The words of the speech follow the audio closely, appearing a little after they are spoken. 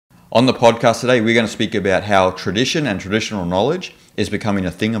On the podcast today, we're going to speak about how tradition and traditional knowledge is becoming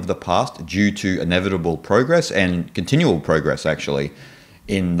a thing of the past due to inevitable progress and continual progress, actually,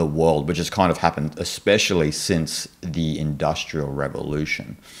 in the world, which has kind of happened, especially since the Industrial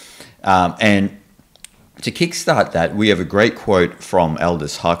Revolution. And to kickstart that, we have a great quote from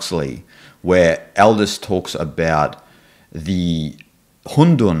Aldous Huxley, where Aldous talks about the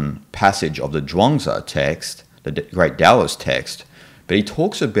Hundun passage of the Zhuangzi text, the great Taoist text, but he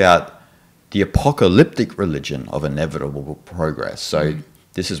talks about the apocalyptic religion of inevitable progress. So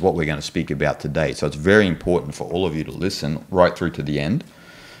this is what we're going to speak about today. So it's very important for all of you to listen right through to the end.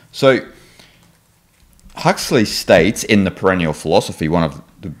 So Huxley states in The Perennial Philosophy, one of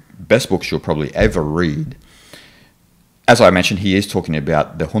the best books you'll probably ever read, as I mentioned, he is talking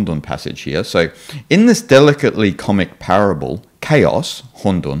about the Hundun passage here. So in this delicately comic parable, chaos,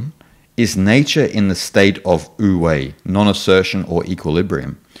 Hundun, is nature in the state of wu-wei, non-assertion or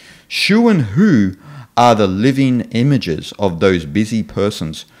equilibrium. Shu and Hu are the living images of those busy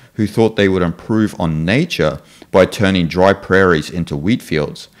persons who thought they would improve on nature by turning dry prairies into wheat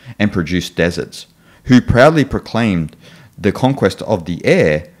fields and produce deserts, who proudly proclaimed the conquest of the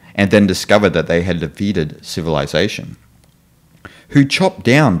air and then discovered that they had defeated civilization, who chopped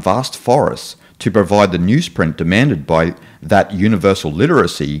down vast forests to provide the newsprint demanded by that universal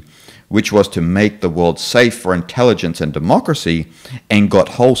literacy, which was to make the world safe for intelligence and democracy, and got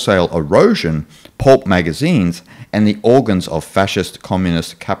wholesale erosion, pulp magazines, and the organs of fascist,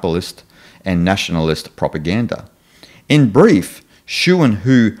 communist, capitalist, and nationalist propaganda. In brief, Shu and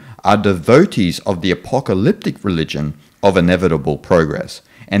Hu are devotees of the apocalyptic religion of inevitable progress,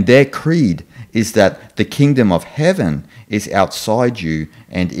 and their creed is that the kingdom of heaven is outside you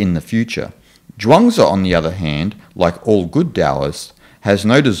and in the future. Zhuangzi, on the other hand, like all good Taoists, has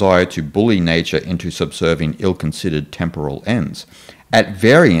no desire to bully nature into subserving ill-considered temporal ends, at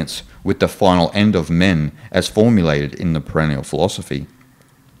variance with the final end of men as formulated in the Perennial Philosophy.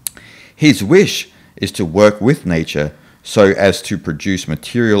 His wish is to work with nature so as to produce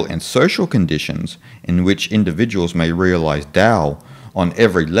material and social conditions in which individuals may realize Tao on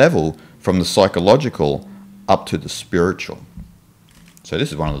every level, from the psychological up to the spiritual. So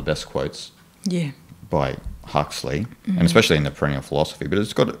this is one of the best quotes by Huxley, and especially in the Perennial Philosophy, but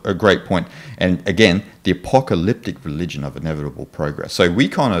it's got a great point. And again, the apocalyptic religion of inevitable progress. So we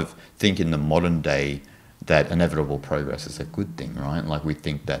kind of think in the modern day that inevitable progress is a good thing, right? Like we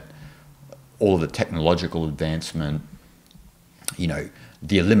think that all of the technological advancement, you know,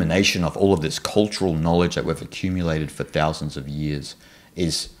 the elimination of all of this cultural knowledge that we've accumulated for thousands of years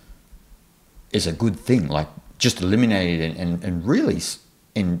is a good thing. Like just eliminate it and really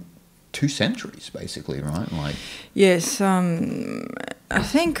in 2 centuries, basically, right? Like yes, I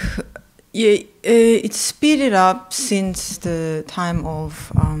think it's speeded up since the time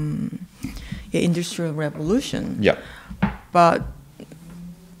of Industrial Revolution. Yeah, but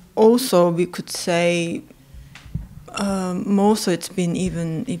also we could say most of it's been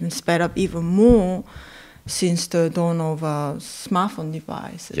even sped up even more since the dawn of smartphone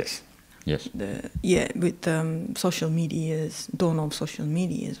devices. Yes. With social medias, dawn of social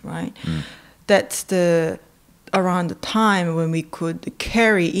medias, right? That's around the time when we could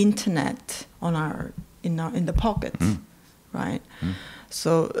carry internet on in the pocket, right?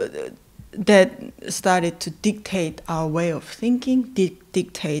 So that started to dictate our way of thinking,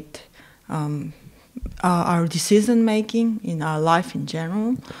 dictate our decision making in our life in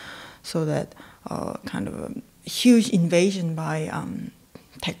general. So that kind of a huge invasion by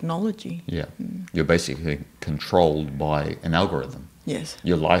technology. Yeah, you're basically controlled by an algorithm. Yes.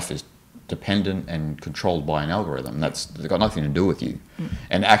 Your life is dependent and controlled by an algorithm. That's got nothing to do with you,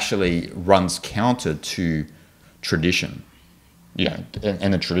 and actually runs counter to tradition. Yeah,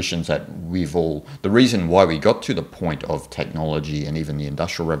 and the traditions that we've all. The reason why we got to the point of technology and even the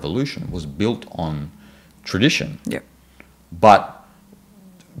Industrial Revolution was built on tradition. Yeah. But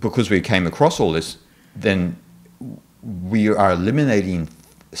because we came across all this, then we are eliminating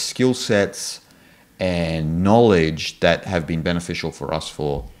skill sets and knowledge that have been beneficial for us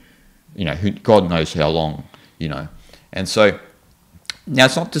for, you know, God knows how long, you know. And so now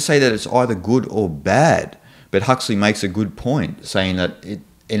it's not to say that it's either good or bad, but Huxley makes a good point saying that it,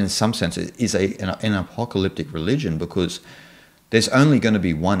 in some sense, it is an apocalyptic religion because there's only going to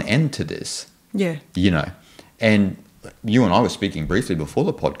be one end to this. Yeah. You know, and you and I were speaking briefly before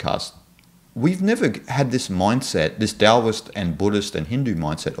the podcast. We've never had this mindset, this Taoist and Buddhist and Hindu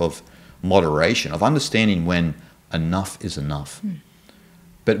mindset of moderation, of understanding when enough is enough.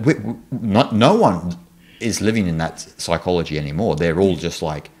 But no one is living in that psychology anymore. They're all just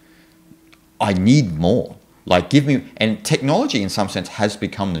like, I need more. Like, give me, and technology in some sense has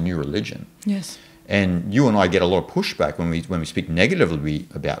become the new religion. Yes. And you and I get a lot of pushback when we speak negatively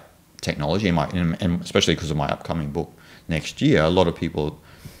about technology, and especially because of my upcoming book next year. A lot of people,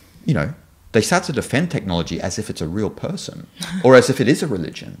 you know, they start to defend technology as if it's a real person or as if it is a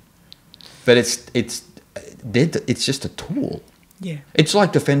religion, but it's just a tool. Yeah. It's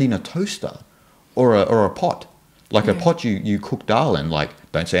like defending a toaster or a pot. Like a Yeah. pot you cook dal in. Like,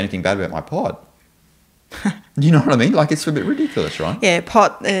 don't say anything bad about my pot. You know what I mean? Like, it's a bit ridiculous, right? Yeah,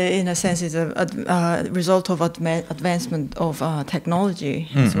 pot, in a sense, is a result of advancement of technology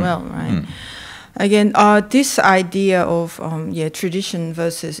as well, right? Again, this idea of tradition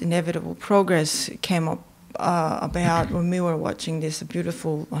versus inevitable progress came up about when we were watching this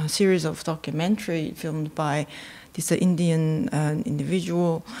beautiful series of documentary filmed by this Indian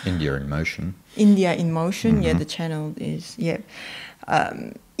individual. India in Motion. India in Motion, yeah, the channel is,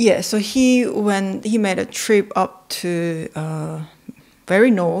 so he made a trip up to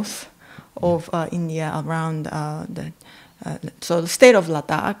very north of India, around the state of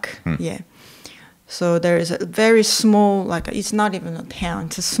Ladakh, So there is a very small, like, it's not even a town,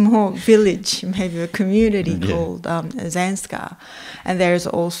 it's a small village, maybe a community called Zanskar. And there's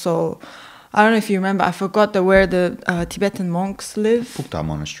also, I don't know if you remember, I forgot where the Tibetan monks live. Pukta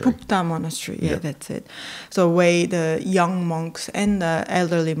Monastery. Pukta Monastery, that's it. So where the young monks and the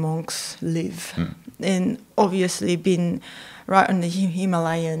elderly monks live. And obviously been right on the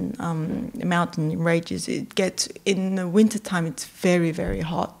Himalayan mountain ranges, it gets, in the wintertime, it's very, very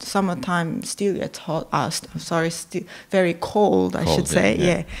hot. Summertime still gets hot. Still very cold, I should say.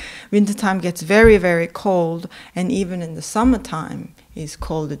 Yeah. Wintertime gets very, very cold. And even in the summertime, it's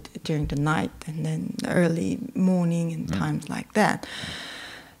cold during the night and then the early morning and times like that.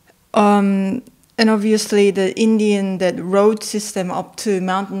 And obviously the road system up to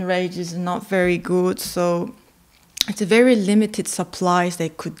mountain ranges is not very good. So it's a very limited supplies they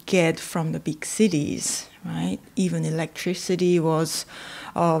could get from the big cities, right? Even electricity was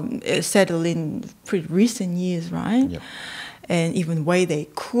settled in pretty recent years, right? Yep. And even way they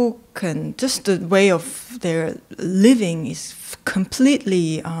cook and just the way of their living is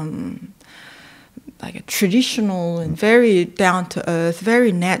completely like a traditional and very down-to-earth,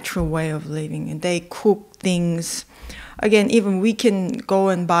 very natural way of living. And they cook things. Again, even we can go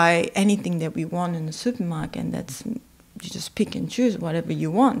and buy anything that we want in the supermarket, and that's, you just pick and choose whatever you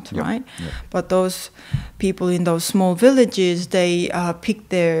want, right? Yep. But those people in those small villages, they pick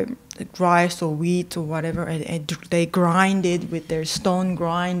their rice or wheat or whatever, and they grind it with their stone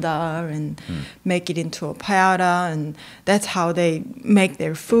grinder and make it into a powder, and that's how they make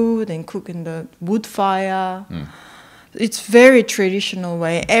their food and cook in the wood fire. It's very traditional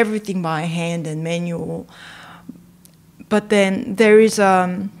way, everything by hand and manual. But then there is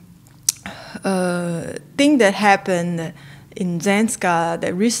a thing that happened in Zanskar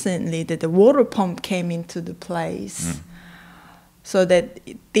that recently, that the water pump came into the place. So that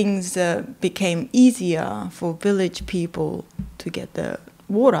things became easier for village people to get the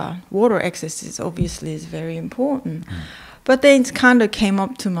water. Water access is obviously very important. But then it kind of came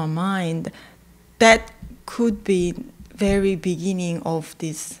up to my mind that could be very beginning of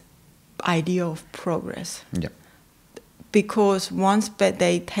this idea of progress. Yep. Because once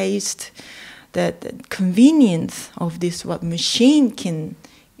they taste the convenience of this, what machine can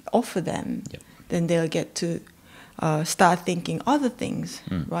offer them, then they'll get to start thinking other things,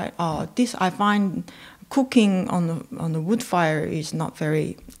 right? This, I find cooking on the wood fire is not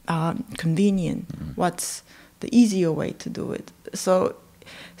very convenient. What's the easier way to do it? So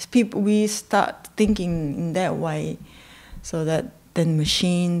we start thinking in that way, so that then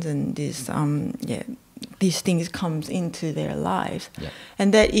machines and this these things comes into their lives,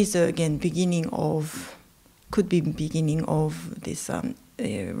 and that is again could be beginning of this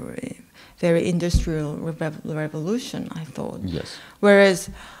very industrial revolution, I thought. Yes. Whereas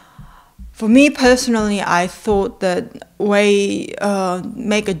for me personally, I thought that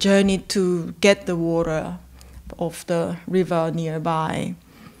make a journey to get the water of the river nearby,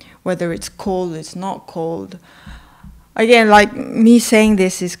 whether it's cold, it's not cold. Again, like me saying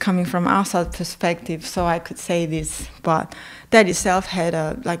this is coming from outside perspective, so I could say this, but that itself had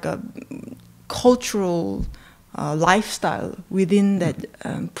a cultural lifestyle within that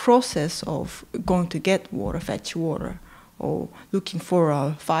process of going to get water, fetch water, or looking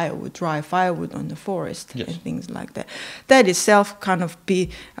for dry firewood on the forest, and things like that. That itself kind of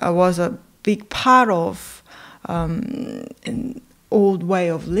was a big part of an old way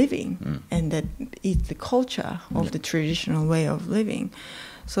of living, and that is the culture of the traditional way of living.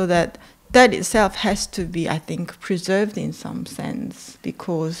 So that itself has to be, I think, preserved in some sense,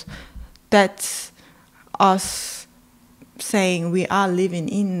 because that's us saying we are living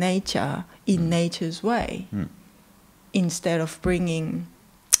in nature, in nature's way, instead of bringing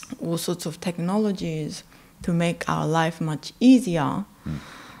all sorts of technologies to make our life much easier.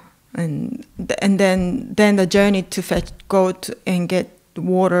 And then the journey to go and get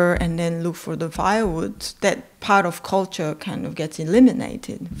water and then look for the firewood, that part of culture kind of gets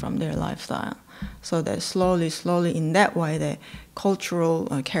eliminated from their lifestyle. So that slowly in that way, the cultural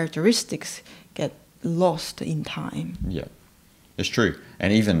characteristics get lost in time. Yeah, it's true.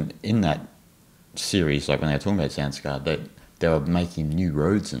 And even in that series, like when they were talking about Zanskar, that they were making new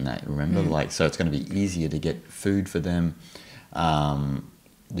roads in that, remember? Like, so it's going to be easier to get food for them.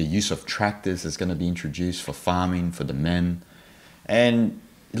 The use of tractors is going to be introduced for farming for the men. And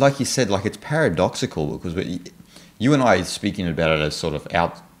like you said, like, it's paradoxical because you and I are speaking about it as sort of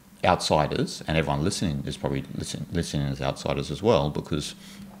outsiders, and everyone listening is probably listening as outsiders as well, because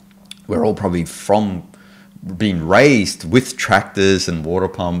we're all probably from being raised with tractors and water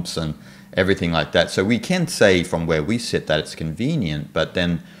pumps and everything like that. So we can say from where we sit that it's convenient, but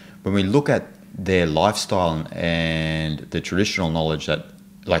then when we look at their lifestyle and the traditional knowledge that,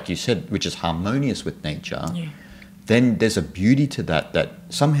 like you said, which is harmonious with nature, then there's a beauty to that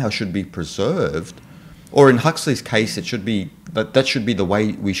somehow should be preserved. Or in Huxley's case, it should be that should be the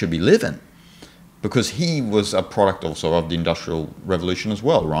way we should be living, because he was a product also of the Industrial Revolution as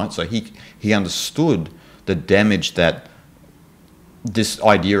well, right? So he understood the damage that this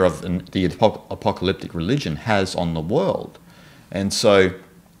idea of the apocalyptic religion has on the world. And so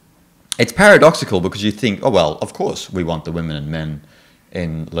it's paradoxical because you think, oh, well, of course we want the women and men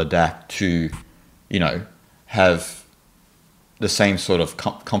in Ladakh to, have the same sort of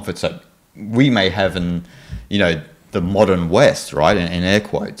comforts that we may have in, the modern West, right, in air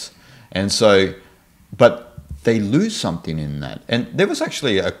quotes. And so, but they lose something in that. And there was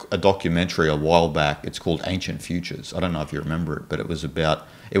actually a documentary a while back. It's called Ancient Futures. I don't know if you remember it, but it was about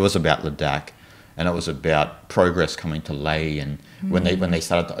Ladakh, and it was about progress coming to Leh, and when they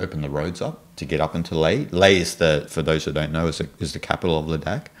started to open the roads up to get up into Leh. Leh is for those who don't know, is the capital of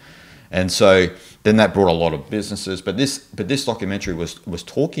Ladakh. And so then that brought a lot of businesses. But this documentary was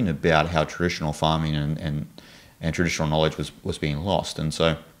talking about how traditional farming and traditional knowledge was being lost. And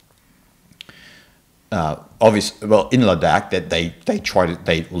so obviously, well, in Ladakh, that they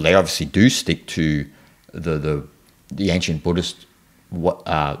obviously do stick to the ancient Buddhist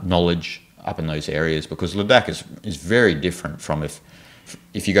knowledge up in those areas, because Ladakh is very different from if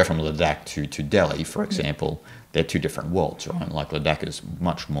you go from Ladakh to Delhi, for example. They're two different worlds, right? Like Ladakh is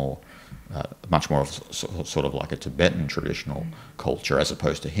much more of sort of like a Tibetan traditional culture as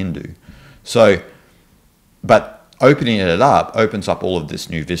opposed to Hindu. So, but opening it up opens up all of this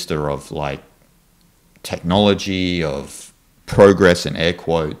new vista of like technology, of progress in air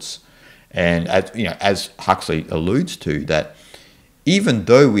quotes, and as Huxley alludes to, that even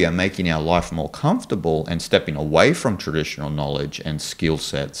though we are making our life more comfortable and stepping away from traditional knowledge and skill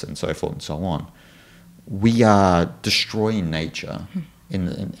sets and so forth and so on, we are destroying nature in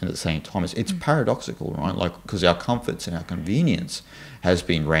the same time. It's paradoxical, right? Like, because our comforts and our convenience has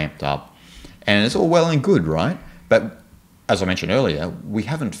been ramped up, and it's all well and good, right? But as I mentioned earlier, we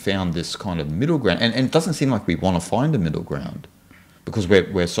haven't found this kind of middle ground, and it doesn't seem like we want to find a middle ground, because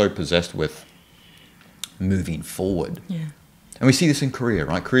we're so possessed with moving forward. Yeah. And we see this in Korea,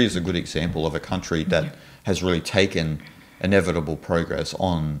 right? Korea is a good example of a country that has really taken inevitable progress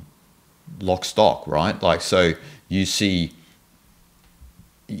on lock stock, right? Like, so you see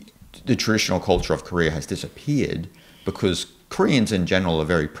the traditional culture of Korea has disappeared because Koreans in general are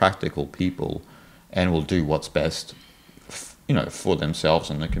very practical people and will do what's best, for themselves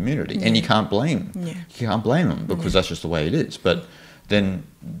and the community. And you can't blame them because that's just the way it is. But then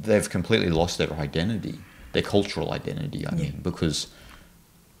they've completely lost their identity, their cultural identity, I mean, because,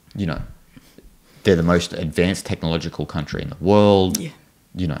 they're the most advanced technological country in the world,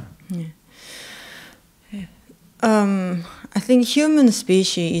 I think human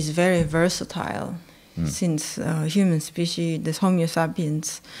species is very versatile, since human species, the Homo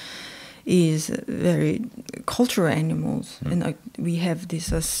sapiens, is very cultural animals, and we have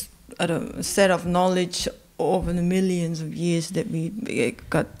this set of knowledge over the millions of years that we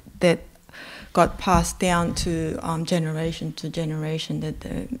got passed down to generation to generation,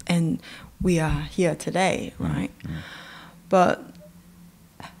 and we are here today, right? But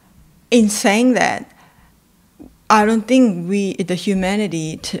in saying that, I don't think the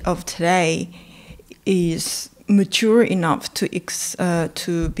humanity of today is mature enough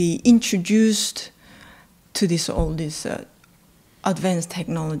to be introduced to all this advanced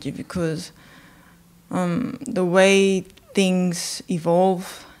technology, because the way things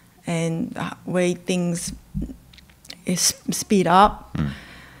evolve and way things is speed up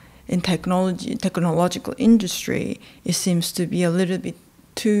in technological industry, it seems to be a little bit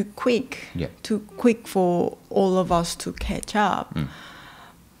too quick, too quick for all of us to catch up.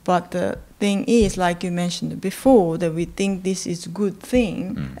 But the thing is, like you mentioned before, that we think this is a good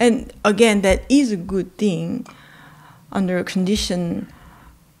thing. And again, that is a good thing under a condition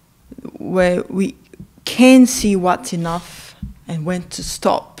where we can see what's enough and when to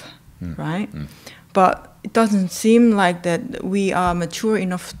stop, right? But it doesn't seem like that we are mature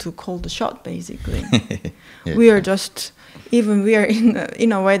enough to call the shot, basically. We are just, even we are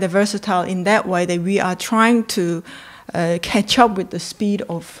in a way, the versatile in that way that we are trying to catch up with the speed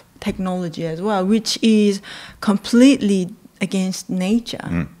of technology as well, which is completely against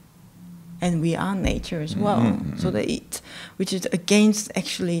nature. And we are nature as well. So that which is against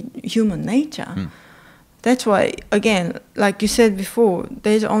actually human nature. That's why, again, like you said before,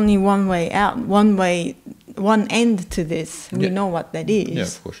 there's only one way out, one end to this. We know what that is. Yeah,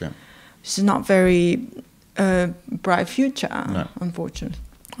 of course, yeah. It's not very bright future,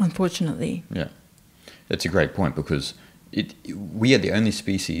 unfortunately. Yeah, that's a great point, because we are the only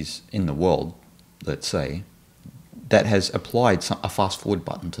species in the world, let's say, that has applied a fast-forward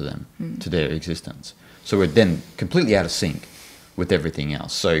button to them, to their existence. So we're then completely out of sync with everything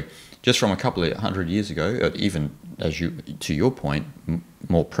else. So just from a couple of 100 years ago, even to your point,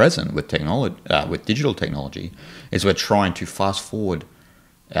 more present with technology, with digital technology, is we're trying to fast-forward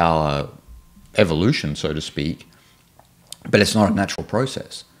our evolution, so to speak, but it's not a natural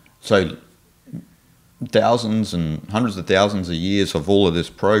process. So thousands and hundreds of thousands of years of all of this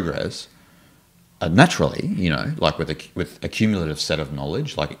progress, naturally, like with a cumulative set of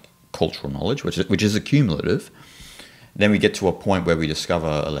knowledge, like cultural knowledge, which is accumulative, then we get to a point where we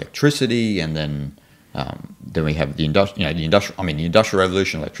discover electricity, and then we have the industrial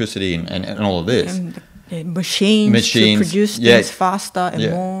revolution, electricity, and all of this. And machines to produce things faster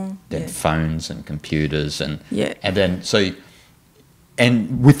and more. Then phones and computers and then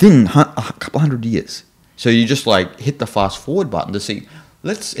and within a couple hundred years, so you just like hit the fast forward button to see.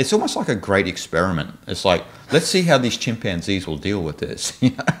 It's almost like a great experiment. It's like, let's see how these chimpanzees will deal with this.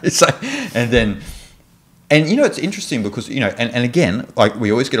 It's like, and it's interesting because and again, like,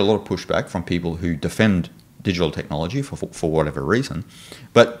 we always get a lot of pushback from people who defend digital technology for whatever reason.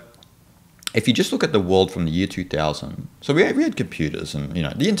 But if you just look at the world from the year 2000, so we had computers, and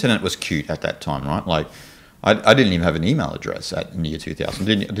the internet was cute at that time, right? Like, I didn't even have an email address in the year 2000.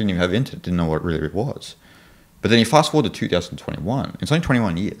 Didn't even have internet. Didn't know what really it was. But then you fast forward to 2021. It's only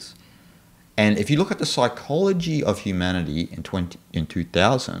 21 years. And if you look at the psychology of humanity in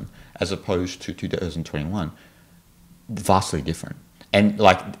 2000 as opposed to 2021, vastly different. And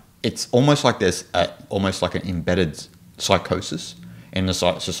like, it's almost like there's almost like an embedded psychosis in the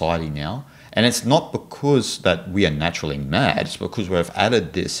society now. And it's not because that we are naturally mad. It's because we've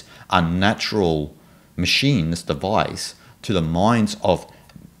added this unnatural machine, this device, to the minds of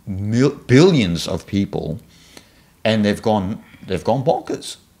billions of people. And they've gone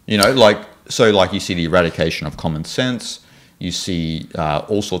bonkers, like you see the eradication of common sense, you see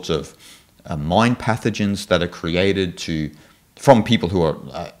all sorts of mind pathogens that are created from people who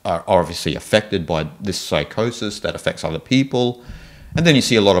are obviously affected by this psychosis that affects other people, and then you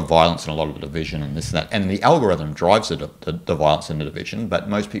see a lot of violence and a lot of division and this and that, and the algorithm drives the violence and the division, but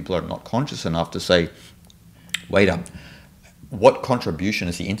most people are not conscious enough to say, wait up, what contribution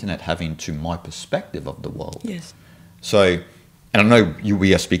is the internet having to my perspective of the world? Yes. So, and I know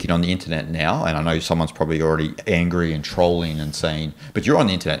we are speaking on the internet now, and I know someone's probably already angry and trolling and saying, but you're on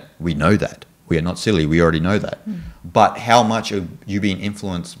the internet. We know that. We are not silly. We already know that. But how much are you being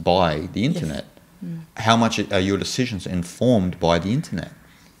influenced by the internet? Yes. How much are your decisions informed by the internet?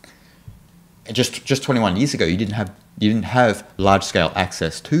 Just 21 years ago, you didn't have large-scale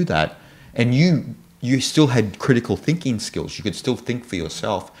access to that, and you still had critical thinking skills. You could still think for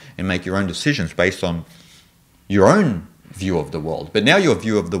yourself and make your own decisions based on your own view of the world. But now your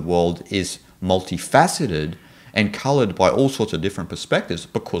view of the world is multifaceted and colored by all sorts of different perspectives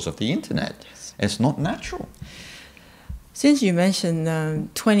because of the internet. Yes. It's not natural. Since you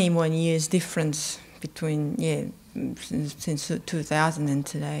mentioned 21 years difference between, since 2000 and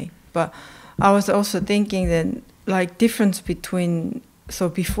today, but I was also thinking that, like, difference between, so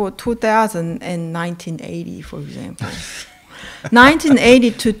before 2000 and 1980, for example.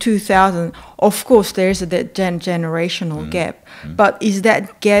 1980 to 2000, of course, there's a generational gap. But is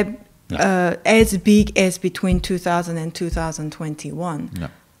that gap as big as between 2000 and 2021? No.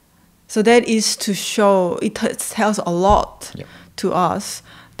 So that is to show, it tells a lot to us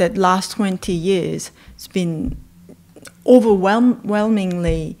that last 20 years it's been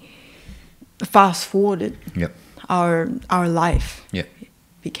overwhelmingly fast forwarded Yep. our life Yep.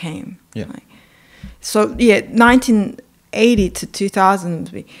 became. Yeah. Like, so yeah, 1980 to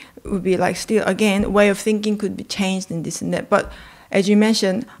 2000 would be like still again way of thinking could be changed and this and that. But as you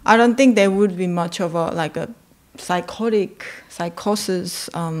mentioned, I don't think there would be much of a psychosis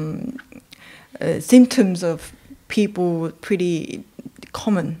symptoms of people pretty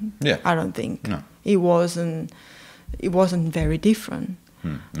common. Yeah. I don't think No. it wasn't very different.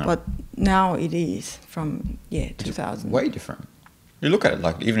 No. But now it is from 2000. Way different. You look at it,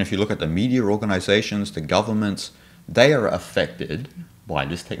 like even if you look at the media organizations, the governments, they are affected by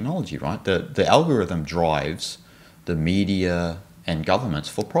this technology, right? The algorithm drives the media and governments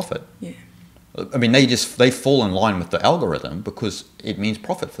for profit. Yeah. I mean, they fall in line with the algorithm because it means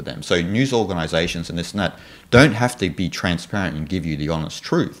profit for them. So news organizations and this and that don't have to be transparent and give you the honest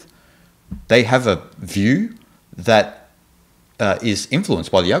truth. They have a view that is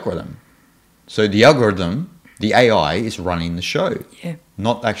influenced by the algorithm. So the algorithm, the AI, is running the show,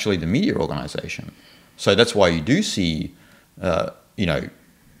 not actually the media organization. So that's why you do see,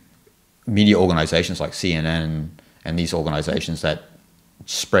 media organizations like CNN and these organizations that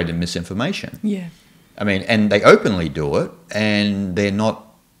spread misinformation. Yeah. I mean, and they openly do it, and they're not,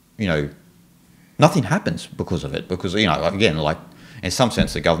 nothing happens because of it. Because, again, like in some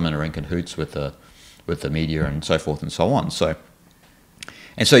sense, the government are in cahoots with the media and so forth and so on. So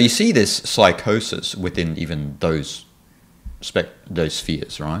you see this psychosis within even those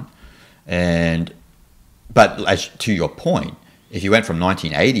spheres, right? But as to your point, if you went from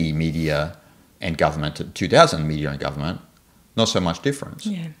 1980 media and government to 2000 media and government, not so much difference.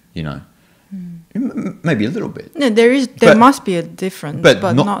 Yeah. Maybe a little bit. No, there must be a difference,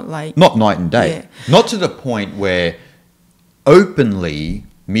 but not like not night and day. Yeah. Not to the point where openly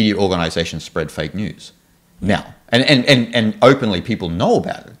media organizations spread fake news now, and openly people know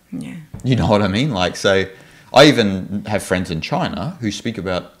about it. Yeah. You know what I mean? Like, so I even have friends in China who speak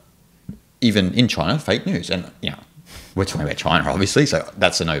about, even in China, fake news, and we're talking about China, obviously, so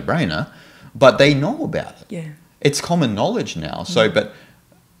that's a no-brainer. But they know about it. Yeah. It's common knowledge now. So, but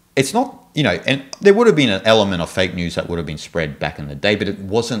it's not, and there would have been an element of fake news that would have been spread back in the day, but it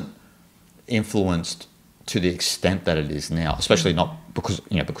wasn't influenced to the extent that it is now, especially not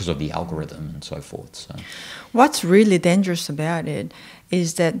because of the algorithm and so forth. So, what's really dangerous about it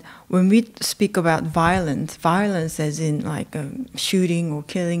is that when we speak about violence as in like shooting or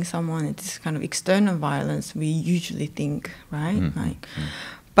killing someone, it's kind of external violence we usually think, right?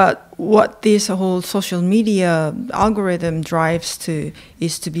 But what this whole social media algorithm drives to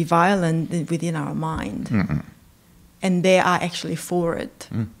is to be violent within our mind. And they are actually for it.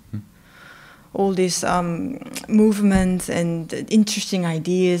 All these movements and interesting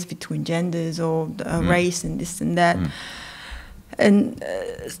ideas between genders or race and this and that. And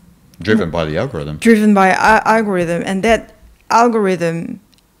driven by the algorithm. Driven by algorithm. And that algorithm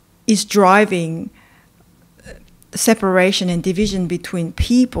is driving separation and division between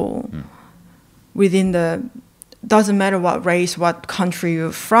people within doesn't matter what race, what country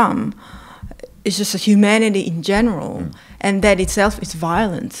you're from. It's just a humanity in general, and that itself is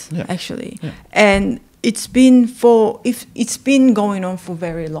violence, actually. Yeah. And it's been going on for a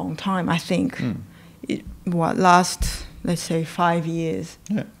very long time. I think last, let's say, 5 years.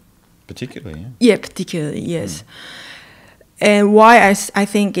 Yeah, particularly. Yeah, particularly, yes. And why I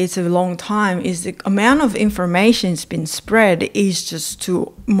think it's a long time is the amount of information that's been spread is just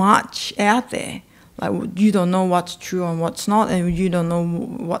too much out there. Like, you don't know what's true and what's not, and you don't know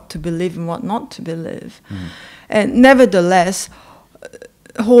what to believe and what not to believe. And nevertheless,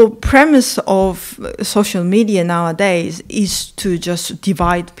 the whole premise of social media nowadays is to just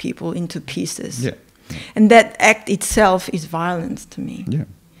divide people into pieces. Yeah. And that act itself is violence to me. Yeah.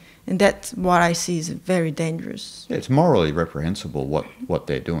 And that's what I see is very dangerous. Yeah, it's morally reprehensible what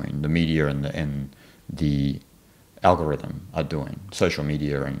they're doing. The media and the algorithm are doing, social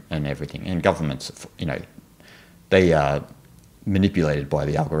media and everything. And governments, they are manipulated by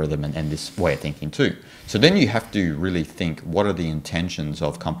the algorithm and this way of thinking too. So then you have to really think, what are the intentions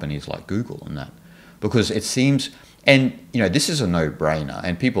of companies like Google and that? Because it seems, and this is a no-brainer.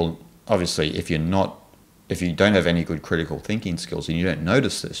 And people, obviously, if you don't have any good critical thinking skills, and you don't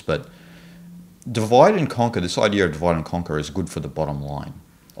notice this, but divide and conquer, this idea of divide and conquer is good for the bottom line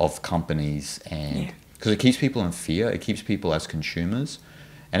of companies, and because it keeps people in fear, it keeps people as consumers,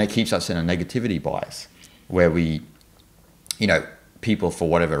 and it keeps us in a negativity bias where we, people for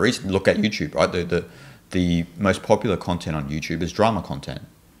whatever reason look at YouTube, right? The most popular content on YouTube is drama content.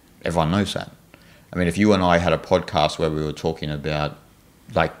 Everyone knows that. I mean, if you and I had a podcast where we were talking about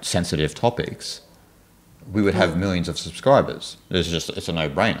like sensitive topics, we would have millions of subscribers. It's a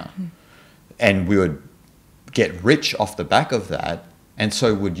no-brainer. and we would get rich off the back of that, and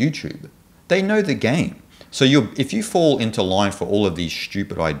so would YouTube. They know the game. So if you fall into line for all of these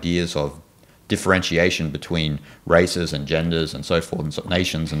stupid ideas of differentiation between races and genders and so forth, and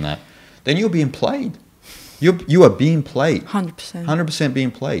nations and that, then you're being played. You are being played. 100%. 100%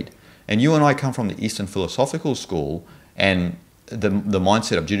 being played. And you and I come from the Eastern Philosophical School and the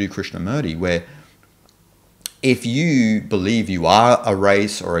mindset of Jiddu Krishnamurti, where if you believe you are a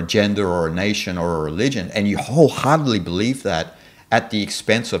race or a gender or a nation or a religion, and you wholeheartedly believe that at the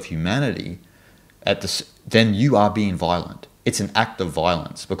expense of humanity, then you are being violent. It's an act of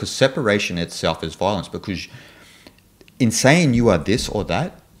violence, because separation itself is violence, because in saying you are this or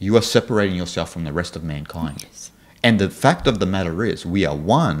that, you are separating yourself from the rest of mankind. Yes. And the fact of the matter is, we are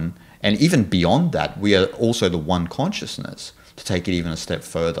one, and even beyond that, we are also the one consciousness, to take it even a step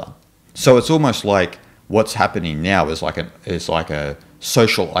further. So it's almost like what's happening now is like a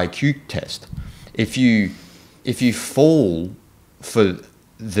social IQ test. If you fall for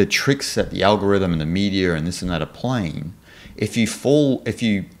the tricks that the algorithm and the media and this and that are playing, if you fall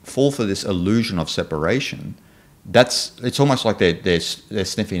for this illusion of separation, it's almost like they're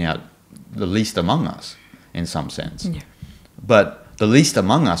sniffing out the least among us in some sense. Yeah. But the least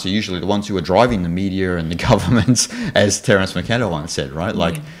among us are usually the ones who are driving the media and the governments, as Terence McKenna once said, right?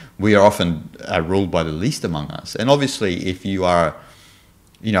 Like, we are often ruled by the least among us. And obviously, if you are,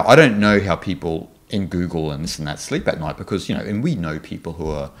 I don't know how people in Google and this and that sleep at night, because, and we know people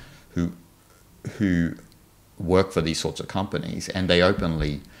who work for these sorts of companies, and they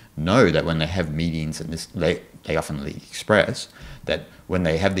openly know that when they have meetings, and this, they oftenly express that when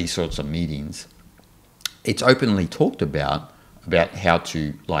they have these sorts of meetings, it's openly talked about how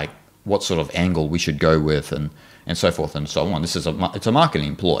to, like, what sort of angle we should go with, and so forth and so on. It's a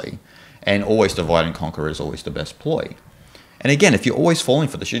marketing ploy, and always divide and conquer is always the best ploy. And again, if you're always falling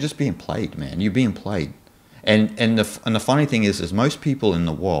for this, you're just being played, man. You're being played. And the funny thing is most people in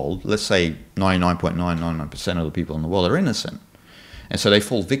the world, let's say 99.999% of the people in the world, are innocent. And so they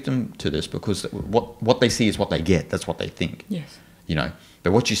fall victim to this because what they see is what they get. That's what they think. Yes.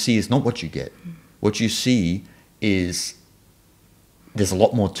 But what you see is not what you get. What you see is there's a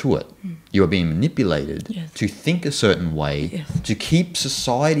lot more to it. You are being manipulated to think a certain way, to keep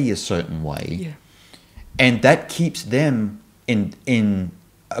society a certain way, and that keeps them in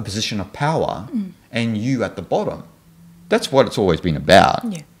a position of power, and you at the bottom. That's what it's always been about.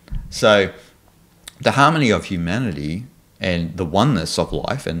 Yeah. So the harmony of humanity and the oneness of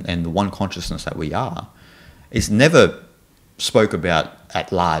life and the one consciousness that we are is never spoke about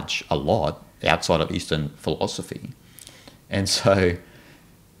at large a lot outside of Eastern philosophy. And so,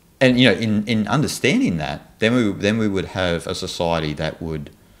 and in understanding that, then we would have a society that would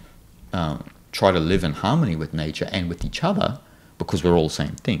try to live in harmony with nature and with each other, because we're all the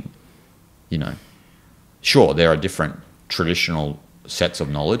same thing. Sure, there are different traditional sets of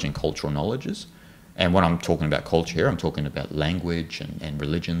knowledge and cultural knowledges, and when I'm talking about culture here, I'm talking about language and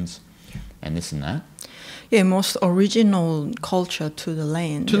religions and this and that. Yeah, most original culture to the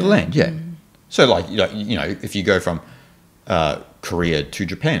land. To the land, yeah. So, like, if you go from Korea to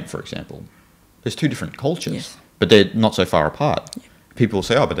Japan, for example, there's two different cultures, but they're not so far apart. People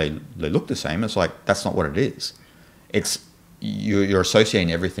say, oh, but they look the same. It's like, that's not what it is. You're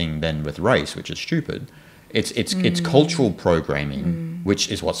associating everything then with race, which is stupid. It's cultural programming, which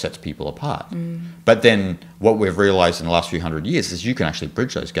is what sets people apart. But then what we've realized in the last few hundred years is you can actually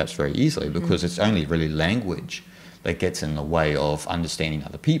bridge those gaps very easily, because it's only really language that gets in the way of understanding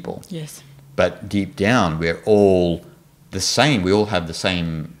other people. Yes. But deep down, we're all the same. We all have the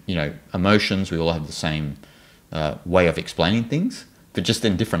same, emotions. We all have the same way of explaining things, but just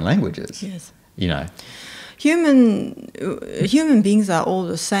in different languages. Yes. Human beings are all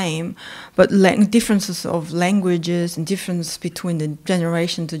the same, but differences of languages and difference between the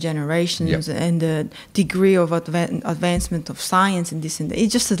generation to generations and the degree of advancement of science and this and that.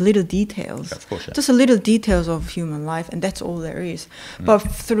 It's just the little details. Yeah, of course, just the little details of human life, and that's all there is. But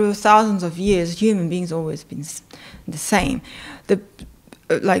through thousands of years, human beings always been the same. The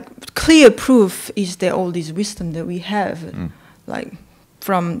clear proof is that all this wisdom that we have,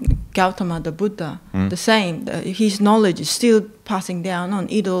 from Gautama the Buddha, the same. His knowledge is still passing down on.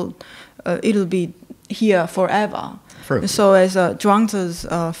 It'll be here forever. So as Zhuangzi's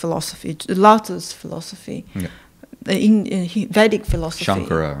philosophy, Lao Tzu's philosophy, in Vedic philosophy,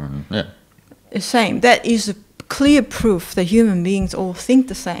 Shankara, the same. That is a clear proof that human beings all think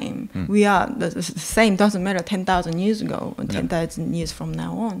the same. We are the same. Doesn't matter 10,000 years ago or 10,000 years from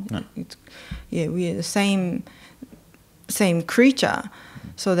now on. We are the same creature.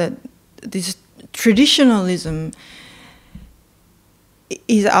 So that this traditionalism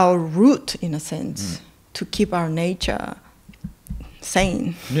is our root, in a sense, to keep our nature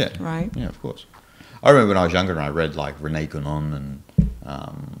sane. Yeah. Right? Yeah, of course. I remember when I was younger and I read like Rene Gunon and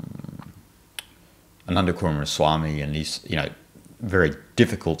Ananda Swami and these, very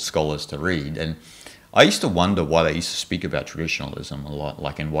difficult scholars to read. And I used to wonder why they used to speak about traditionalism a lot,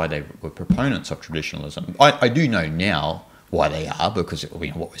 like, and why they were proponents of traditionalism. I do know now why they are, because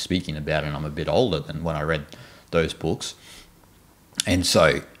what we're speaking about, and I'm a bit older than when I read those books. And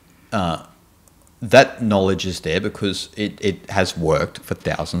so that knowledge is there because it has worked for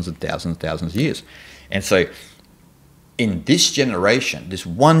thousands and thousands and thousands of years. And so in this generation, this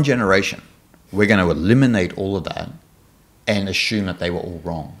one generation, we're going to eliminate all of that and assume that they were all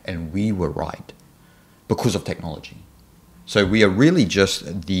wrong and we were right because of technology. So we are really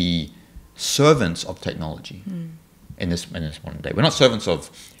just the servants of technology in this modern day. We're not servants of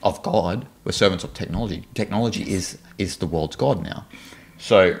God, we're servants of technology. Technology is the world's God now.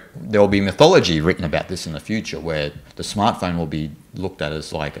 So there will be mythology written about this in the future where the smartphone will be looked at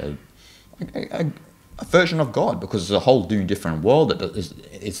as like a version of God, because it's a whole new different world.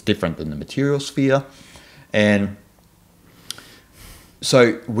 It's different than the material sphere. And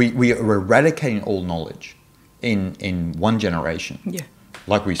so we are eradicating all knowledge in one generation. Yeah.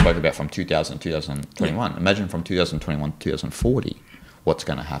 Like we spoke about from 2000 to 2021. Yeah. Imagine from 2021 to 2040 what's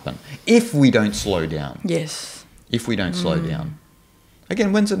going to happen if we don't slow down. Yes. If we don't slow down.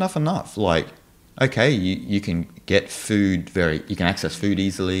 Again, when's enough enough? Like, okay, you can get food you can access food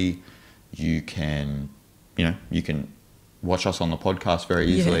easily. You can watch us on the podcast very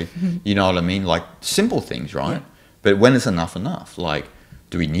easily. Yeah. You know what I mean? Like simple things, right? Yeah. But when is enough enough? Like,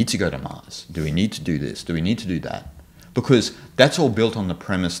 do we need to go to Mars? Do we need to do this? Do we need to do that? Because that's all built on the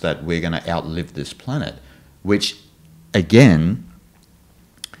premise that we're going to outlive this planet, which, again,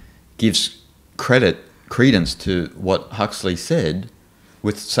 gives credence to what Huxley said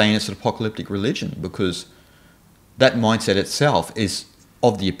with saying it's an apocalyptic religion, because that mindset itself is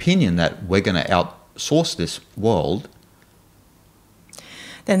of the opinion that we're going to outsource this world.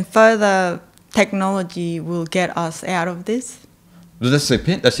 Then further technology will get us out of this. That's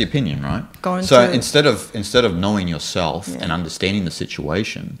the opinion, right? Instead of knowing yourself and understanding the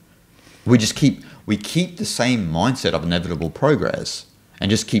situation, we keep the same mindset of inevitable progress and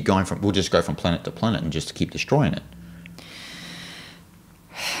just keep going we'll just go from planet to planet and just keep destroying it.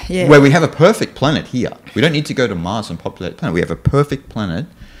 Yeah. Where we have a perfect planet here. We don't need to go to Mars and populate the planet. We have a perfect planet,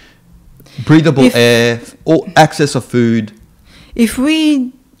 breathable air, all access of food.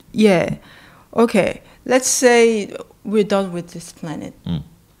 Okay, let's say we're done with this planet.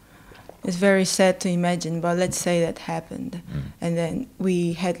 It's very sad to imagine, but let's say that happened. And then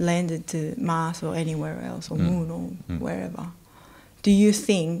we had landed to Mars or anywhere else, or Moon or wherever. Do you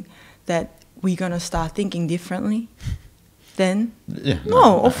think that we're going to start thinking differently then? Yeah,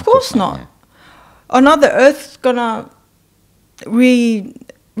 no, of course not. Yeah. Another Earth's going to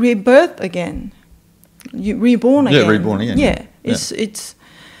rebirth again. Reborn again. Yeah, reborn again.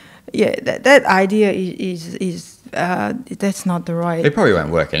 Yeah, that idea is that's not the right. It probably won't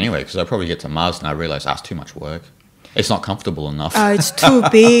work anyway, because I'll probably get to Mars and I realize that's too much work. It's not comfortable enough. It's too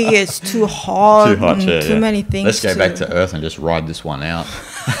big. It's too hot. Too many things. Let's go back to Earth and just ride this one out.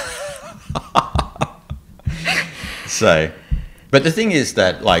 So, but the thing is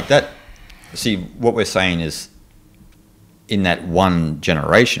that see, what we're saying is, in that one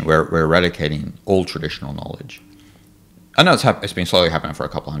generation, we're eradicating all traditional knowledge. I know it's been slowly happening for a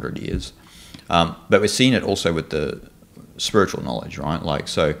couple 100 years, but we're seeing it also with the spiritual knowledge, right? Like,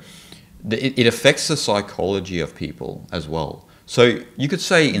 so it affects the psychology of people as well. So you could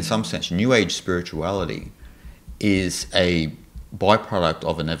say, in some sense, New Age spirituality is a byproduct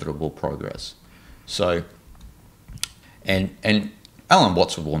of inevitable progress. So, and Alan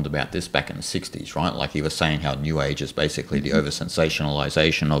Watts warned about this back in the 60s, right? Like, he was saying how New Age is basically the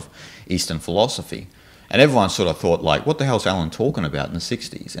over-sensationalization of Eastern philosophy. And everyone sort of thought, like, what the hell's Alan talking about in the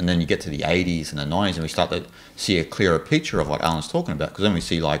 60s? And then you get to the 80s and the 90s and we start to see a clearer picture of what Alan's talking about, because then we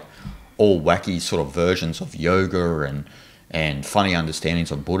see, like, all wacky sort of versions of yoga and funny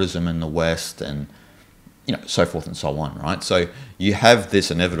understandings of Buddhism in the West and, so forth and so on, right? So you have this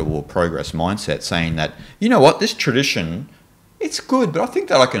inevitable progress mindset saying that, you know what, this tradition, it's good, but I think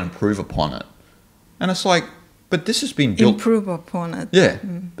that I can improve upon it. And it's like, but this has been built... Improve upon it. Yeah.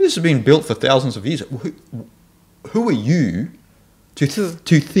 This has been built for thousands of years. Who are you to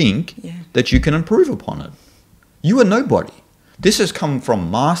think that you can improve upon it? You are nobody. This has come from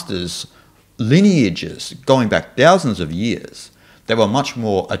masters, lineages, going back thousands of years that were much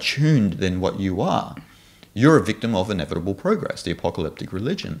more attuned than what you are. You're a victim of inevitable progress, the apocalyptic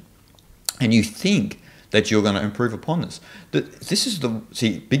religion. And you think that you're going to improve upon this. This is the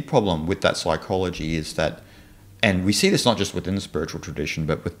big problem with that psychology is that, and we see this not just within the spiritual tradition,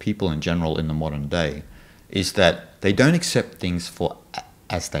 but with people in general in the modern day, is that they don't accept things for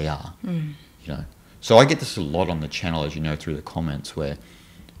as they are. You know, so I get this a lot on the channel, as you know, through the comments, where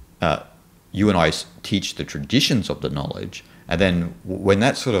you and I teach the traditions of the knowledge, and then when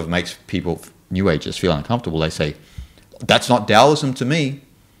that sort of makes people, New Agers, feel uncomfortable, they say, "That's not Taoism to me,"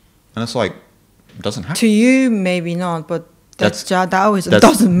 and it's like, it doesn't happen. To you, maybe not, but that's Taoism.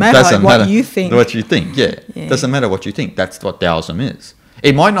 Doesn't matter what you think. What you think, yeah. Doesn't matter what you think. That's what Taoism is.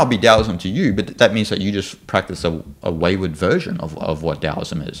 It might not be Taoism to you, but that means that you just practice a wayward version of what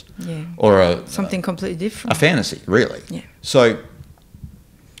Taoism is. Yeah. Or something completely different. A fantasy, really. Yeah. So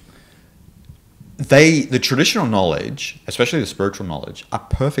the traditional knowledge, especially the spiritual knowledge, are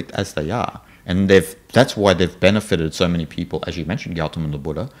perfect as they are. And that's why they've benefited so many people, as you mentioned, Gautama and the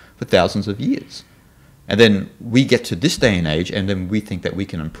Buddha, for thousands of years. And then we get to this day and age, and then we think that we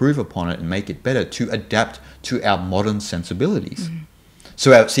can improve upon it and make it better to adapt to our modern sensibilities.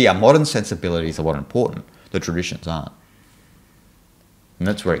 So our modern sensibilities are what are important. The traditions aren't. And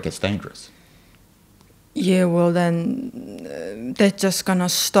that's where it gets dangerous. Yeah, well then they're just going to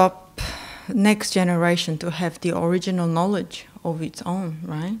stop next generation to have the original knowledge of its own,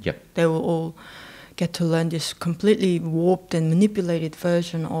 right? Yep. They will all get to learn this completely warped and manipulated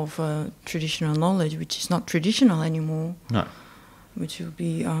version of traditional knowledge, which is not traditional anymore. No. Which will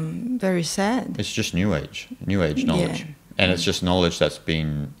be very sad. It's just New Age knowledge. Yeah. And it's just knowledge that's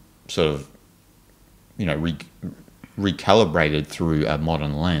been sort of, you know, recalibrated through a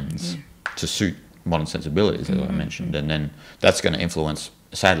modern lens to suit modern sensibilities, as I mentioned. And then that's going to influence,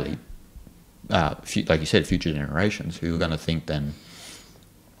 sadly, like you said, future generations who are going to think then,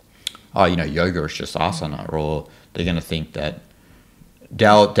 oh, you know, yoga is just asana, or they're going to think that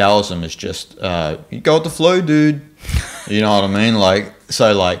Taoism is just, you go with the flow, dude. You know what I mean? Like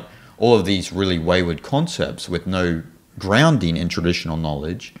all of these really wayward concepts with no grounding in traditional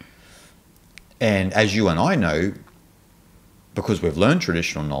knowledge. And as you and I know, because we've learned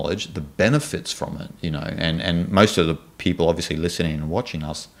traditional knowledge, the benefits from it, you know, and most of the people obviously listening and watching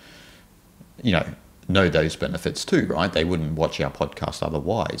us, you know those benefits too, right? They wouldn't watch our podcast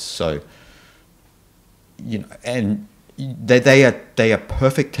otherwise. So, you know, and they are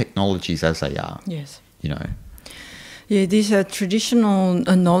perfect technologies as they are. Yes. You know. Yeah, this traditional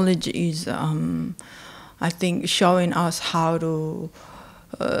knowledge is, I think, showing us how to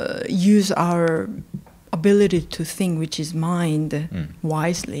use our ability to think, which is mind,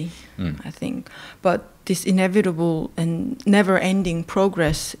 wisely, I think. But this inevitable and never-ending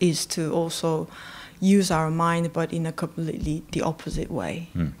progress is to also use our mind, but in a completely the opposite way,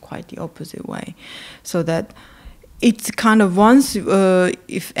 quite the opposite way. So that it's kind of once,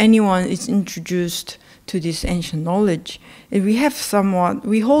 if anyone is introduced to this ancient knowledge, we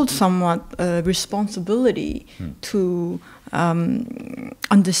hold somewhat responsibility to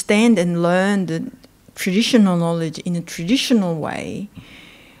understand and learn the traditional knowledge in a traditional way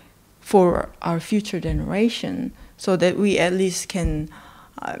for our future generation, so that we at least can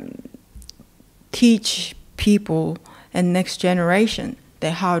teach people and next generation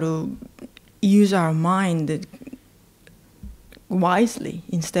that how to use our mind wisely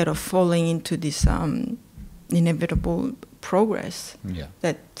instead of falling into this inevitable progress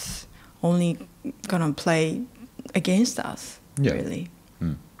that's only gonna play against us, really.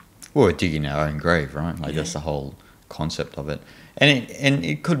 Well, we're digging our own grave, right? Like that's the whole concept of it. And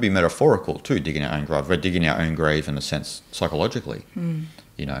it could be metaphorical too, digging our own grave. We're digging our own grave in a sense psychologically,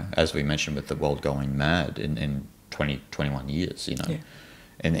 you know, as we mentioned with the world going mad in 21 years, you know,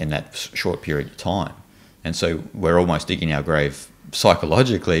 in that short period of time. And so we're almost digging our grave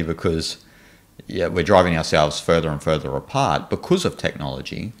psychologically because we're driving ourselves further and further apart because of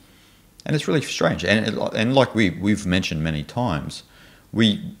technology. And it's really strange. And like we've mentioned many times,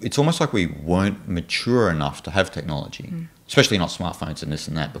 it's almost like we weren't mature enough to have technology, especially not smartphones and this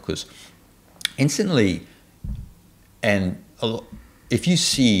and that, because instantly, and if you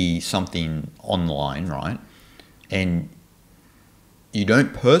see something online, right, and you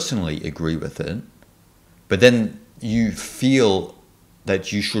don't personally agree with it, but then you feel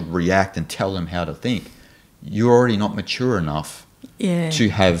that you should react and tell them how to think, you're already not mature enough to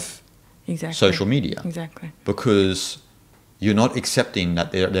have social media. Exactly. Because you're not accepting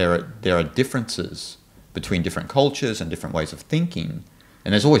that there are differences between different cultures and different ways of thinking.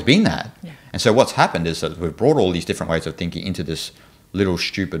 And there's always been that. Yeah. And so what's happened is that we've brought all these different ways of thinking into this little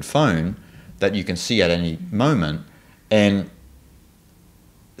stupid phone that you can see at any moment. And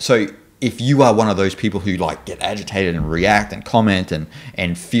so if you are one of those people who like get agitated and react and comment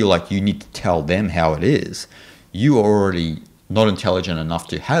and feel like you need to tell them how it is, you are already not intelligent enough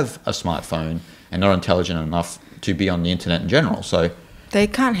to have a smartphone and not intelligent enough to be on the internet in general. So they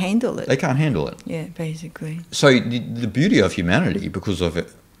can't handle it. They can't handle it. Yeah, basically. So the beauty of humanity, because of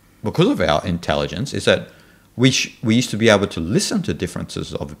our intelligence, is that we used to be able to listen to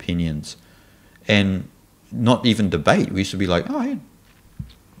differences of opinions and not even debate. We used to be like, oh yeah,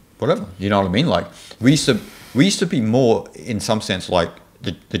 whatever. You know what I mean? Like we used to be more, in some sense, like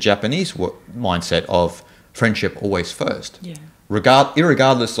the Japanese mindset of friendship always first. Yeah.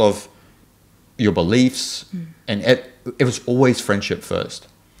 Irregardless of your beliefs, and it was always friendship first.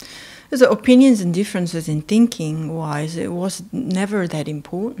 The opinions and differences in thinking wise, it was never that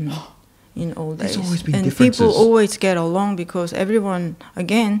important in old days. There's always been and differences. People always get along because everyone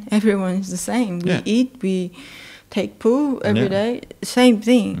is the same. We eat, we take poo every day, same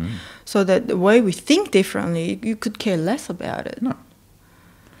thing. So that the way we think differently, you could care less about it. No.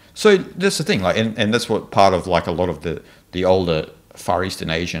 So that's the thing, like, and that's what part of like a lot of the older Far Eastern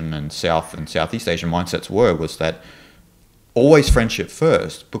Asian and South and Southeast Asian mindsets was that always friendship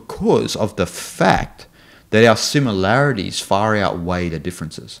first, because of the fact that our similarities far outweigh the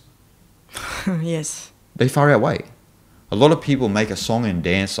differences. Yes. They far outweigh. A lot of people make a song and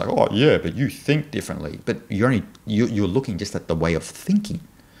dance like, oh yeah, but you think differently. But you're looking just at the way of thinking.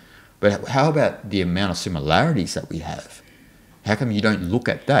 But how about the amount of similarities that we have? How come you don't look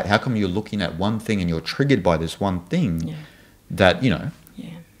at that? How come you're looking at one thing and you're triggered by this one thing that, you know,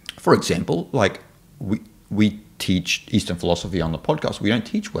 for example, like we teach Eastern philosophy on the podcast. We don't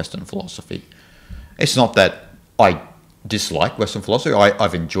teach Western philosophy. It's not that I dislike Western philosophy.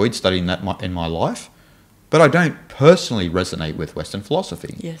 I've enjoyed studying that in my life, but I don't personally resonate with Western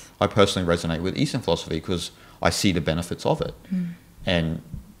philosophy. Yes. I personally resonate with Eastern philosophy because I see the benefits of it. And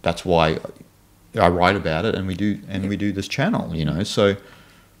that's why I write about it, and we do this channel, you know. So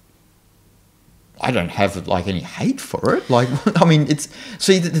I don't have like any hate for it. Like, I mean, it's,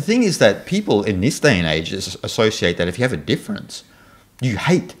 see, the thing is that people in this day and age associate that if you have a difference, you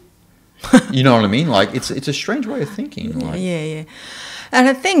hate. You know what I mean? Like, it's a strange way of thinking. Like, yeah. And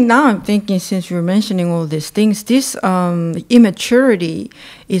I think now I'm thinking, since you're mentioning all these things, this immaturity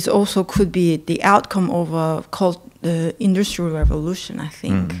is also could be the outcome of the Industrial Revolution, I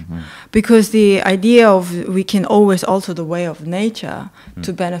think. Because the idea of we can always alter the way of nature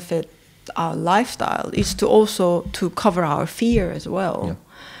to benefit our lifestyle is to also to cover our fear as well.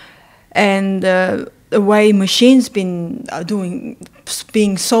 And the way machines being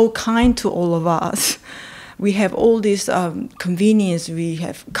so kind to all of us, we have all this convenience. We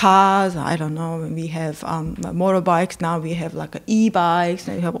have cars, I don't know, we have motorbikes, now we have like e-bikes,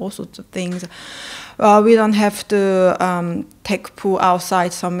 and we have all sorts of things. We don't have to take poo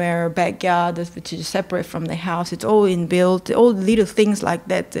outside somewhere, backyard, which is separate from the house. It's all inbuilt, all little things like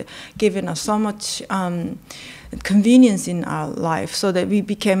that, giving us so much convenience in our life, so that we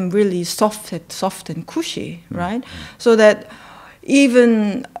became really soft and cushy, right? So that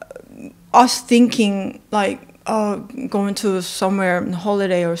even us thinking like, going to somewhere on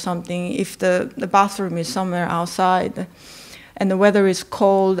holiday or something, if the bathroom is somewhere outside and the weather is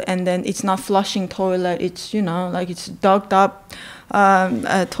cold and then it's not flushing toilet, it's, you know, like it's dogged up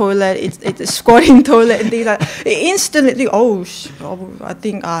toilet, it's a squatting toilet, and things like that. Instantly, I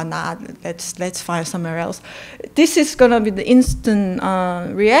think, nah, let's find somewhere else. This is gonna be the instant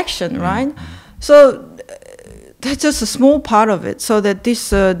reaction, right? So that's just a small part of it, so that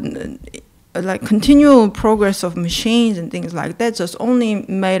this like continual progress of machines and things like that just only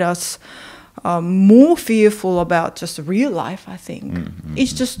made us more fearful about just real life, I think.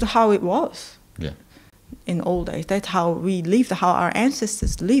 It's just how it was in old days. That's how we lived, how our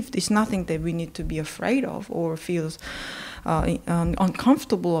ancestors lived. It's nothing that we need to be afraid of or feel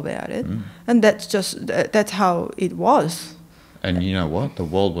uncomfortable about it. And that's how it was. And you know what? The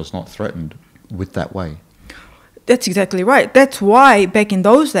world was not threatened with that way. That's exactly right. That's why back in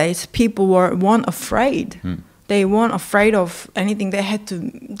those days, people weren't afraid. They weren't afraid of anything. They had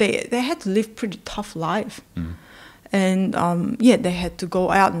to live pretty tough life, and they had to go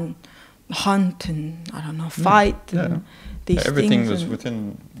out and hunt and, I don't know, fight. And these everything things was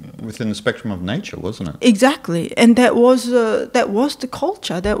within the spectrum of nature, wasn't it? Exactly, and that was the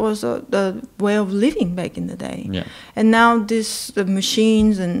culture. That was the way of living back in the day. And now the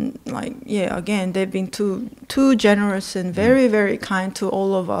machines and again, they've been too generous and very, very kind to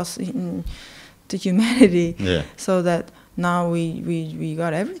all of us to humanity. So that now we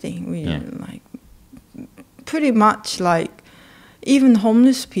got everything. We like pretty much like even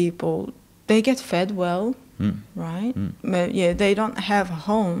homeless people, they get fed well, right? But they don't have a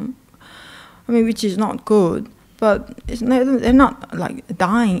home. I mean, which is not good. But they're not like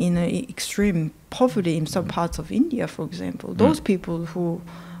dying in extreme poverty in some parts of India, for example. Those people who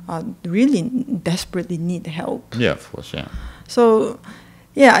really desperately need help. Yeah, of course, yeah. So,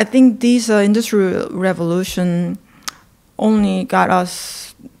 yeah, I think this industrial revolution only got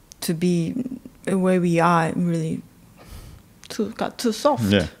us to be where we are, really got too soft.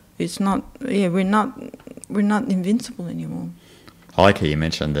 Yeah. It's not. Yeah, we're not invincible anymore. I like how you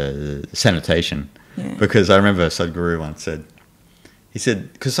mentioned the sanitation. Yeah. Because I remember Sadhguru once said,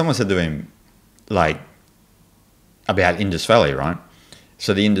 because someone said to him, like, about Indus Valley, right?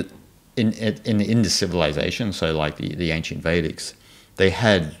 So in the Indus civilization, so like the ancient Vedics, they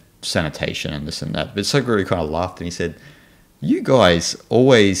had sanitation and this and that. But Sadhguru kind of laughed and he said, you guys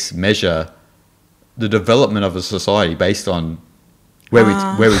always measure the development of a society based on where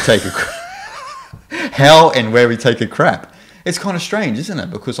we take how and where we take a crap. It's kind of strange, isn't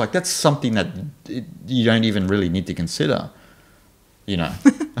it? Because like that's something that you don't even really need to consider, you know.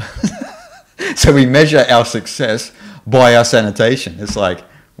 So we measure our success by our sanitation. It's like,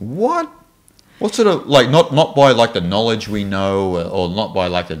 what sort of, like, not by like the knowledge we know, or not by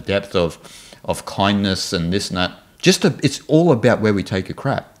like the depth of kindness and this and that. It's all about where we take a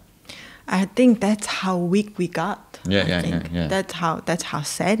crap. I think that's how weak we got. Yeah. That's how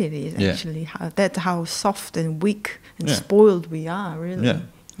sad it is, actually. Yeah. That's how soft and weak and spoiled we are, really. Yeah.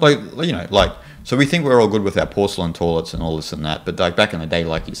 Like, you know, like, so we think we're all good with our porcelain toilets and all this and that, but like back in the day,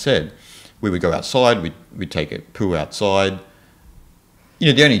 like you said, we would go outside, we'd take a poo outside. You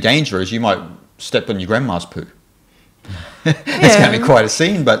know, the only danger is you might step on your grandma's poo. It's going to be quite a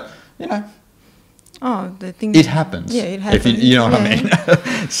scene, but, you know. Oh, it happens. Yeah, it happens. If you know what I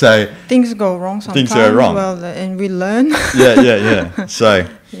mean. So things go wrong sometimes. Things go wrong. Well, and we learn. Yeah. So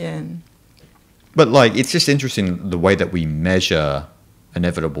yeah. But like, it's just interesting the way that we measure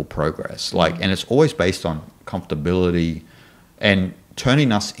inevitable progress. Like, and it's always based on comfortability and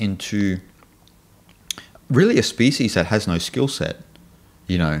turning us into really a species that has no skill set,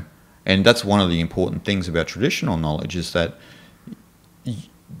 you know. And that's one of the important things about traditional knowledge, is that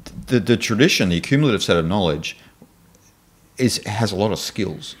the tradition, the accumulative set of knowledge, has a lot of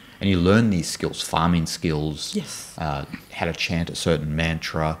skills, and you learn these skills, farming skills, how to chant a certain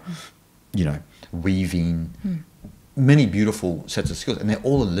mantra, you know, weaving, many beautiful sets of skills, and they're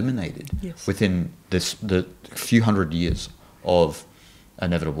all eliminated within the few hundred years of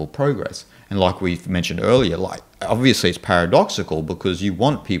inevitable progress. And like we mentioned earlier, like, obviously it's paradoxical because you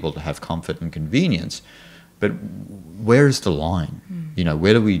want people to have comfort and convenience, but where is the line? You know,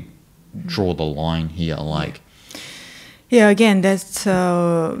 where do we draw the line here? Like, yeah, again, that's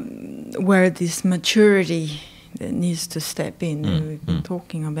where this maturity needs to step in. We've been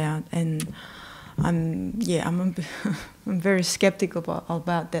talking about, and I'm very skeptical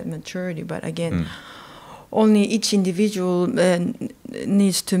about that maturity. But again, only each individual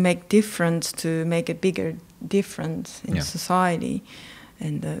needs to make difference to make a bigger difference in society.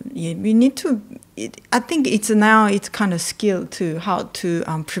 And we need to. I think it's kind of skill too, how to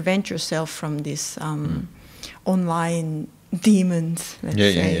prevent yourself from this online demons. Let's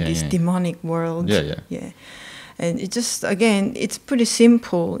say this demonic world. Yeah. And it just, again, it's pretty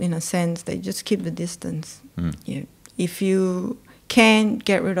simple in a sense. They just keep the distance. Yeah. If you can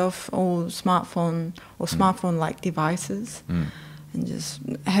get rid of all smartphone or smartphone-like devices, and just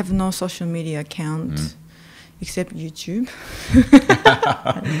have no social media account. Except YouTube.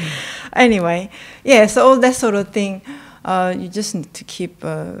 Anyway, so all that sort of thing, you just need to keep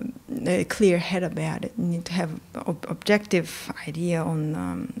a clear head about it. You need to have an objective idea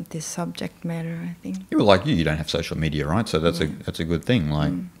on this subject matter, I think. Yeah, well, like you don't have social media, right? So that's a good thing.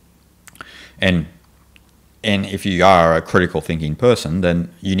 Like, and if you are a critical thinking person,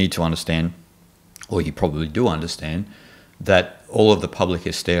 then you need to understand, or you probably do understand, that all of the public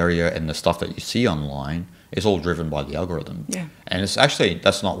hysteria and the stuff that you see online is all driven by the algorithm. Yeah. And it's actually,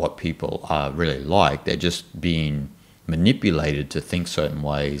 that's not what people are really like. They're just being manipulated to think certain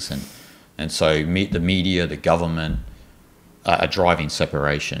ways. And so the media, the government are driving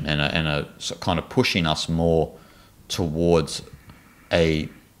separation and are kind of pushing us more towards a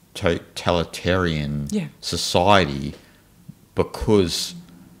totalitarian society because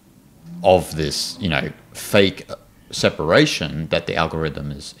of this, you know, fake separation that the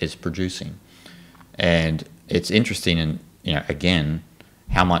algorithm is producing. And it's interesting, and you know, again,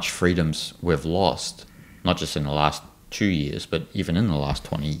 how much freedoms we've lost, not just in the last 2 years, but even in the last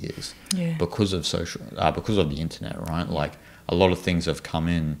 20 years, because of because of the internet, right? Like, a lot of things have come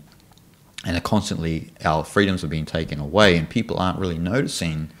in, and our freedoms are being taken away, and people aren't really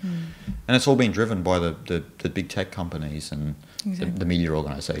noticing. And it's all been driven by the big tech companies, and Exactly. the media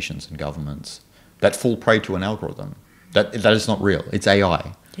organizations and governments that fall prey to an algorithm. That is not real. It's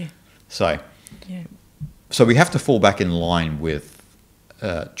AI. Yeah. So, Yeah. so we have to fall back in line with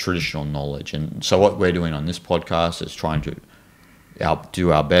traditional knowledge. And so what we're doing on this podcast is trying to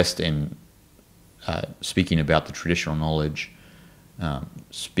do our best in speaking about the traditional knowledge,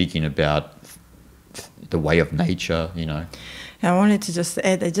 speaking about the way of nature, you know. I wanted to just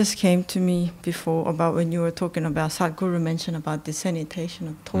add, it just came to me before about when you were talking about, Sadhguru mentioned about the sanitation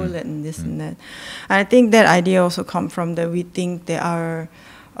of toilet and this and that. And I think that idea also comes from that we think that our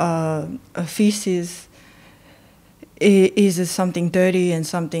feces is something dirty and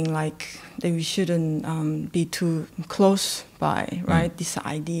something like that we shouldn't be too close by, right? This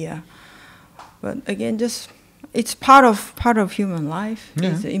idea. But again, just it's part of human life.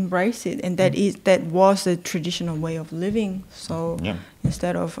 Yeah. Is to embrace it, and that was the traditional way of living. So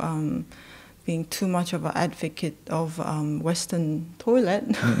instead of being too much of an advocate of Western toilet,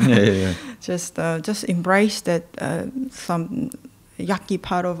 just embrace that some yucky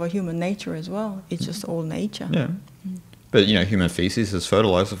part of a human nature as well. It's just all nature. Yeah. But, you know, human feces is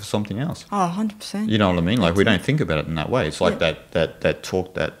fertilizer for something else. Oh, 100%. You know what I mean? Like, we don't think about it in that way. It's like that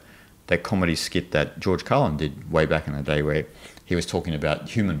talk, that comedy skit that George Carlin did way back in the day, where he was talking about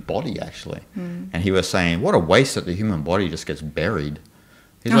human body, actually. And he was saying, what a waste that the human body just gets buried.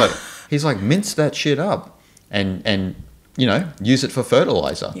 He's like, mince that shit up and you know, use it for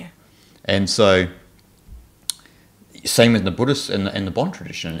fertilizer. Yeah. And so, same in the Buddhist and the Bon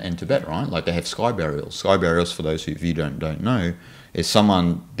tradition in Tibet, right? Like, they have sky burials. Sky burials, for those of you who don't know, is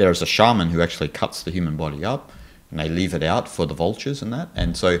there's a shaman who actually cuts the human body up and they leave it out for the vultures and that.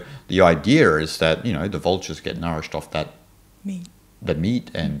 And so the idea is that, you know, the vultures get nourished off that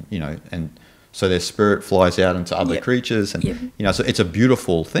meat and, you know, and so their spirit flies out into other creatures. And, you know, so it's a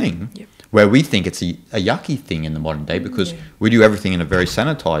beautiful thing where we think it's a yucky thing in the modern day because we do everything in a very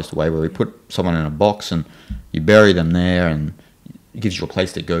sanitized way, where we put someone in a box and you bury them there and it gives you a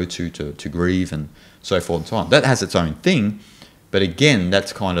place to go to grieve and so forth and so on. That has its own thing. But again,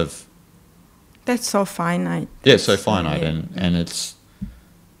 that's kind of... That's so finite. Yeah, so finite. And it's,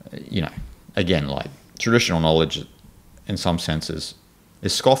 you know, again, like traditional knowledge in some senses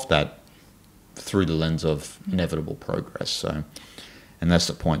is scoffed at through the lens of inevitable progress. So, and that's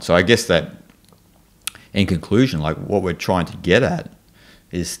the point. So I guess that in conclusion, like what we're trying to get at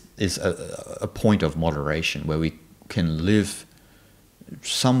is a point of moderation where we can live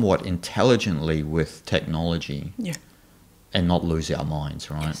somewhat intelligently with technology and not lose our minds,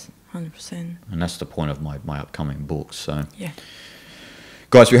 right? Yes, 100%. And that's the point of my upcoming book. So,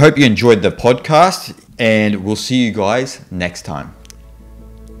 guys, we hope you enjoyed the podcast, and we'll see you guys next time.